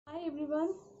everyone,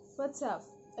 what's up?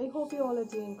 I hope you all are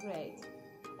doing great.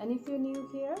 And if you're new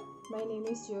here, my name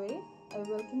is Joy. I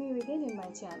welcome you again in my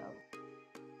channel.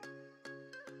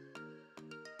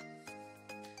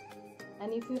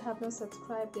 And if you have not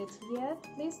subscribed it yet,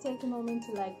 please take a moment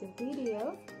to like the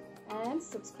video and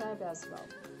subscribe as well.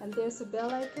 And there's a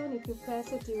bell icon. If you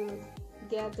press it, you will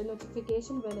get the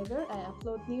notification whenever I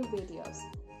upload new videos.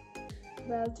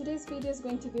 Well, today's video is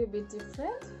going to be a bit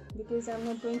different because I'm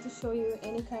not going to show you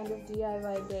any kind of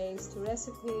DIY based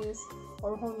recipes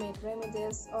or homemade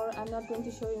remedies, or I'm not going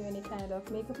to show you any kind of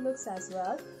makeup looks as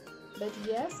well. But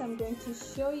yes, I'm going to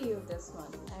show you this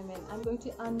one. I'm going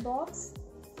to unbox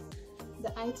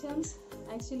the items.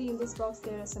 Actually, in this box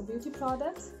there are some beauty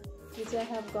products which I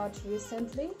have got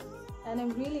recently, and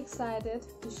I'm really excited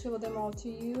to show them all to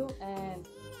you and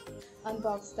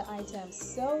unbox the items.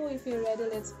 So if you're ready,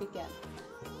 let's begin.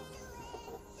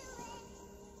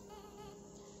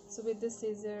 So with the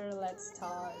scissor, let's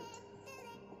start.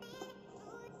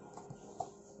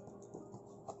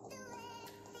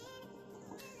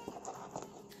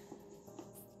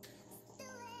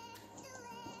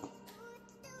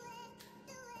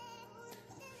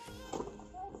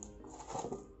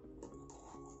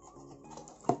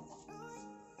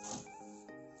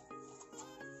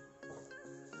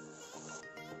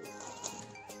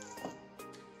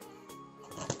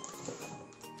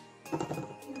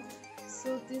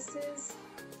 So this is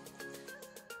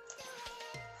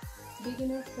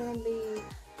beginner friendly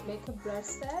makeup brush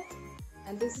set,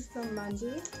 and this is from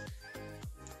Manji.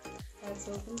 Let's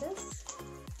open this.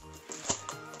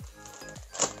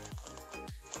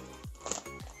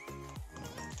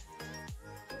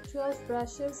 "12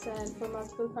 brushes, and for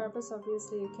multiple purpose,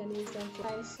 obviously you can use them for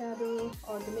eyeshadow,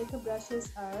 or the makeup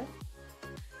brushes are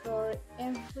for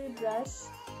every brush.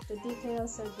 The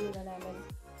details are given,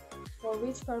 for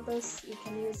which purpose you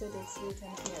can use it, it's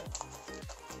written here.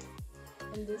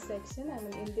 In this section,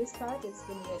 in this part, it's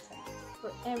been written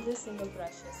for every single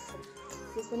brushes.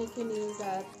 This one you can use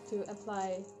to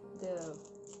apply the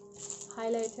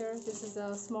highlighter. This is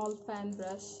a small fan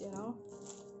brush,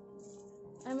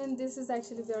 this is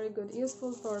actually very good,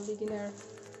 useful for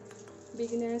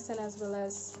beginners and as well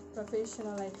as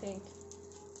professional, I think.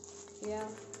 Yeah,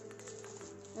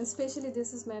 and especially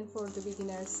this is meant for the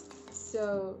beginners.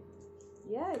 So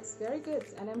yeah, it's very good,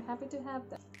 and I'm happy to have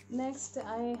that. Next,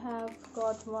 I have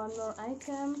got one more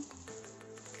item,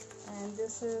 and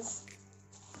this is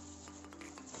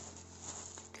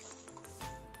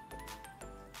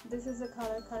a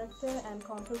color corrector and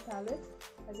contour palette.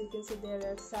 As you can see, there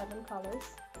are 7 colors,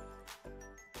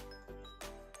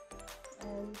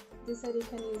 and this side you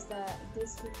can use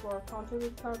this two for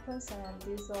contouring purpose, and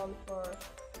these all for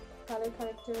color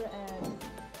corrector, and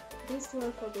these two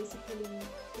are for basically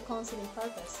the concealing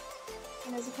purpose.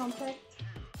 And as a compact,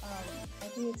 I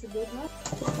think it's a good one.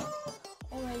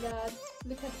 Oh my god,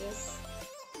 look at this.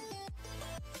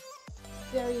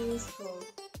 Very useful,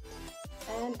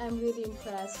 and I'm really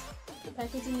impressed. The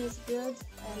packaging is good,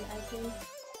 and I think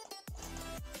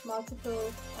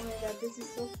multiple. Oh my god, this is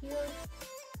so cute.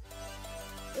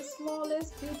 The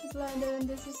smallest beauty blender, and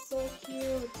this is so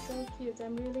cute, so cute.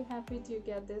 I'm really happy to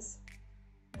get this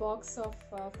box of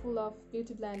full of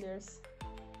beauty blenders.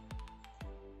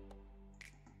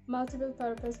 Multiple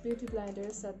purpose beauty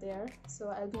blenders are there, so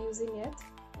I'll be using it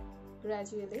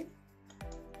gradually.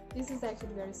 This is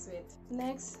actually very sweet.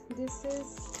 Next, this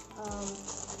is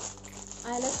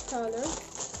eyelash curler,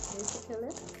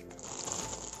 basically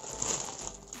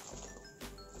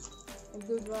a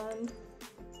good one.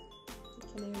 You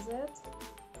can use it,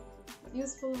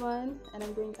 useful one, and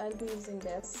I'll be using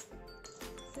this.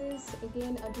 This is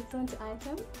again a different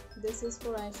item. This is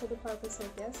for eyeshadow purpose, I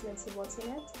guess. Let's see what's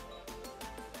in it.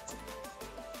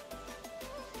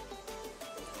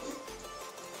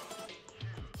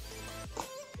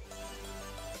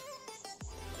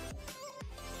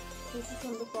 This is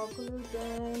from the popular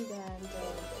brand, and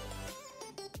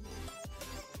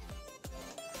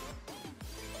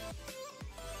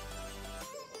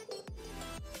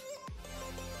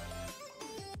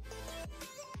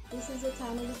this is a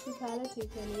tiny little palette. You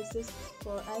can use this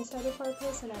for eyeshadow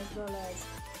purpose and as well as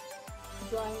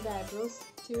drawing the eyebrows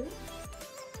too.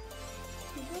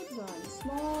 Good one,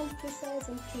 small, precise,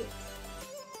 and cute,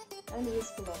 and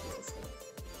useful, obviously.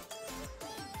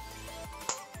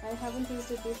 I haven't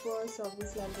used it before, so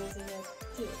obviously I'm using it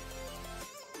too.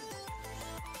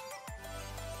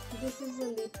 This is a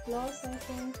lip gloss, I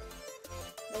think.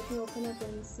 Let me open it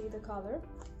and see the color.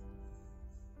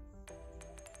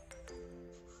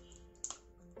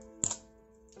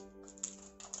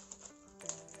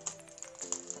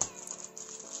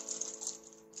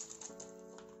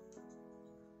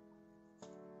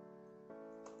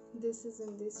 This is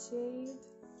in this shade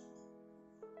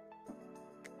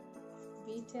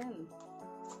V10.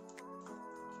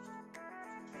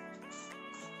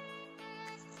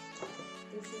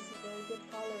 This is a very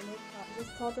good color. I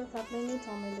just thought of applying it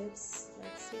on my lips.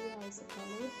 Let's see how it's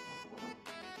colored.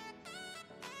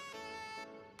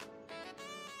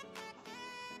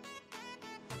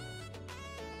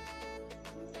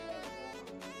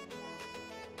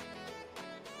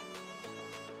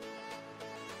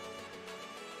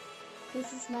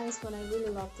 This is nice one. I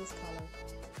really love this color.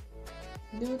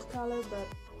 Nude color, but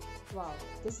wow,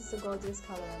 this is a gorgeous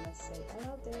color, I must say. I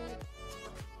love it.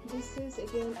 This is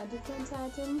again a different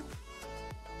item.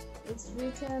 It's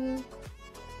written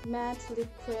matte lip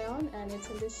crayon and it's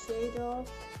in the shade of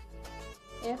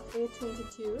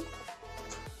FA22.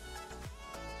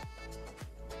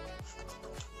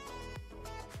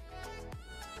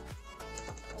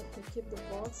 Let me keep the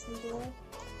box in there.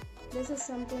 This is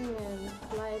something in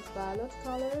light violet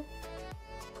color.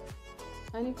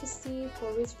 I need to see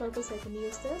for which purpose I can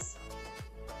use this.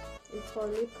 If for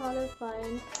lip color,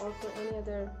 fine, or for any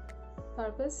other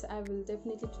purpose, I will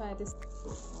definitely try this.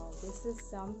 Oh, this is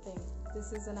something.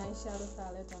 This is an eyeshadow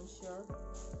palette, I'm sure.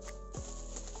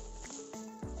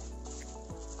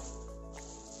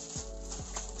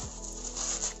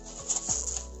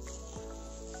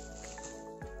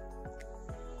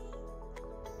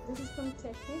 This is from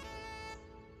Technique.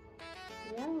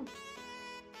 Yeah.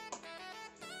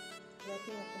 Let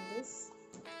me open this.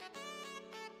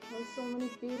 There's so many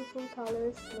beautiful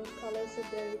colors, nude colors are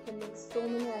there. You can make so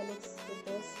many eye looks with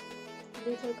this.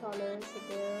 Glitter colors are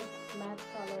there, matte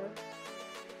color.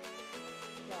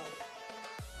 Wow,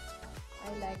 I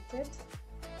liked it.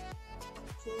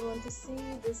 So you want to see,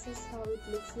 this is how it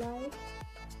looks like.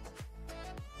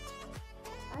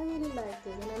 I really liked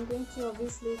it, and I'm going to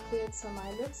obviously create some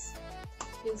eye looks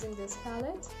using this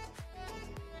palette.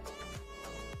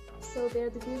 So they're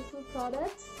the beautiful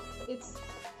products. It's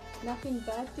nothing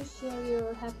bad to share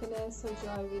your happiness or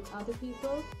joy with other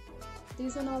people.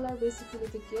 These and all are basically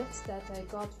the gifts that I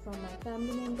got from my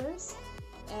family members,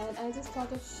 and I just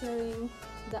thought of sharing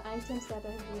the items that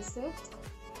I have received,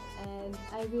 and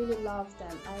I really love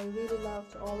them. I really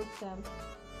loved all of them.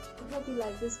 I hope you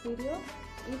like this video.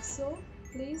 If so,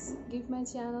 please give my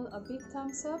channel a big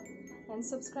thumbs up and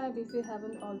subscribe if you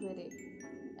haven't already.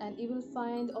 And you will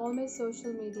find all my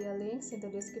social media links in the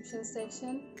description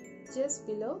section just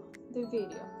below the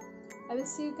video. I will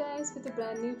see you guys with a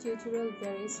brand new tutorial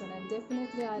very soon, and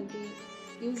definitely I'll be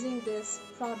using this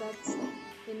products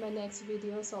in my next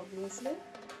videos obviously.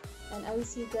 And I will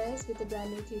see you guys with a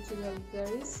brand new tutorial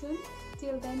very soon.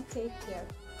 Till then, take care.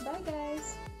 Bye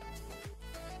guys.